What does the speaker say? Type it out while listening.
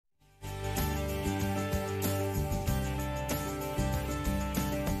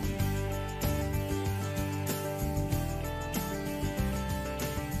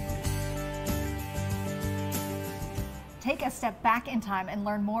take a step back in time and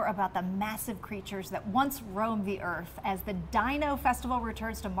learn more about the massive creatures that once roamed the earth as the Dino Festival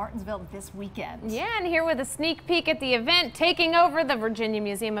returns to Martinsville this weekend. Yeah, and here with a sneak peek at the event, taking over the Virginia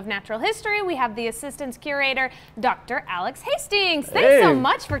Museum of Natural History, we have the Assistant Curator, Dr. Alex Hastings. Thanks so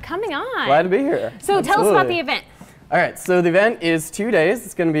much for coming on. Glad to be here. So tell us about the event. All right, so the event is 2 days.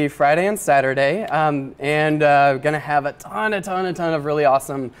 It's going to be Friday and Saturday, and going to have a ton of really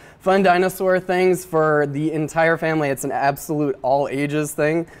awesome, fun dinosaur things for the entire family. It's an absolute all ages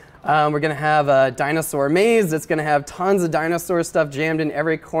thing. We're going to have a dinosaur maze. It's going to have tons of dinosaur stuff jammed in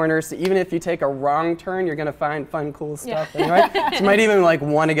every corner. So even if you take a wrong turn, you're going to find fun, cool stuff. Yeah. So you might even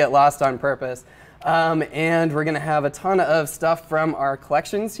want to get lost on purpose. And we're going to have a ton of stuff from our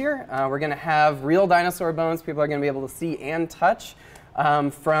collections here. We're going to have real dinosaur bones people are going to be able to see and touch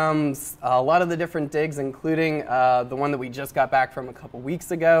from a lot of the different digs, including the one that we just got back from a couple weeks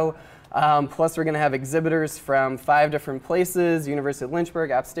ago. Plus, we're going to have exhibitors from 5 different places, University of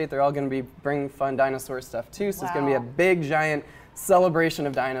Lynchburg, App State. They're all going to be bringing fun dinosaur stuff too. So it's going to be a big, giant celebration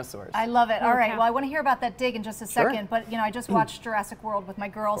of dinosaurs. I love it. All right, well, I want to hear about that dig in just a second, but I just watched Jurassic World with my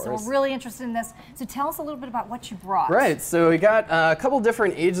girls, so we're really interested in this. So tell us a little bit about what you brought. Right, so we got a couple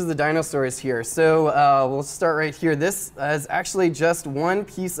different ages of dinosaurs here. So we'll start right here. This is actually just one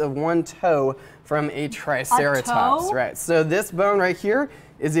piece of one toe from a Triceratops. A toe? Right, so this bone right here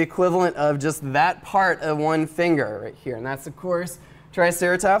is the equivalent of just that part of one finger right here, and that's of course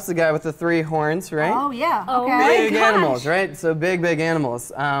Triceratops, the guy with the 3 horns, right? Oh, yeah. Okay. Big animals, right? So big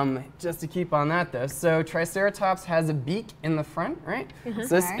animals. Just to keep on that, though. So Triceratops has a beak in the front, right? So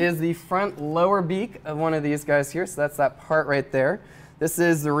this is the front lower beak of one of these guys here. So that's that part right there. This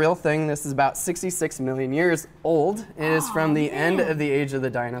is the real thing. This is about 66 million years old. It is from the end of the age of the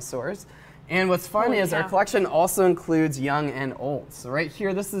dinosaurs. And what's fun is our collection also includes young and old. So right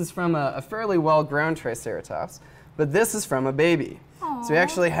here, this is from a fairly well-grown Triceratops, but this is from a baby. So we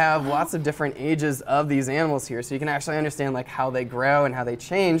actually have lots of different ages of these animals here, so you can actually understand how they grow and how they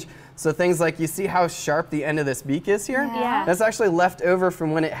change. So things like, you see how sharp the end of this beak is here? Yeah. That's actually left over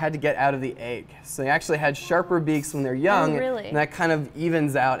from when it had to get out of the egg. So they actually had sharper beaks when they're young, and that kind of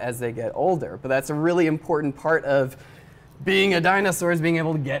evens out as they get older. But that's a really important part of being a dinosaur, is being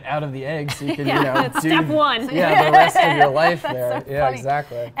able to get out of the egg, so you can, do step one. the rest of your life there. So yeah, funny.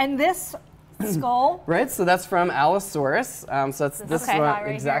 exactly. And this skull? Right, so that's from Allosaurus. So that's this one, right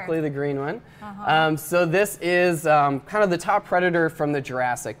exactly the green one. So this is kind of the top predator from the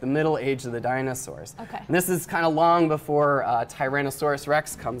Jurassic, the middle age of the dinosaurs. And this is kind of long before Tyrannosaurus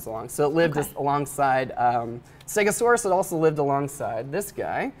Rex comes along. So it lived alongside Stegosaurus. It also lived alongside this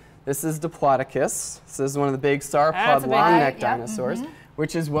guy. This is Diplodocus. This is one of the big sauropod long-necked dinosaurs,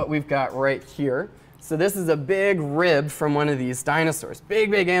 which is what we've got right here. So this is a big rib from one of these dinosaurs.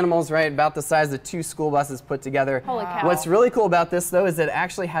 Big animals, right? About the size of 2 school buses put together. Holy cow. What's really cool about this, though, is that it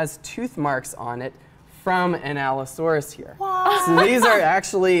actually has tooth marks on it from an Allosaurus here. What? So these are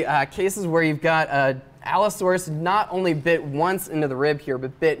actually cases where you've got a Allosaurus not only bit once into the rib here,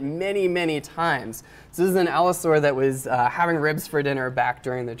 but bit many times. So this is an Allosaur that was having ribs for dinner back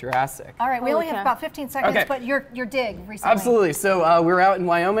during the Jurassic. All right, we only have about 15 seconds, but your dig recently. Absolutely. So we were out in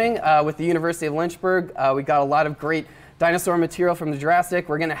Wyoming with the University of Lynchburg. We got a lot of great dinosaur material from the Jurassic.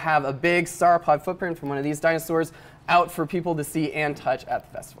 We're going to have a big sauropod footprint from one of these dinosaurs out for people to see and touch at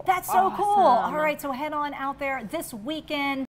the festival. That's so cool. All right, so head on out there this weekend.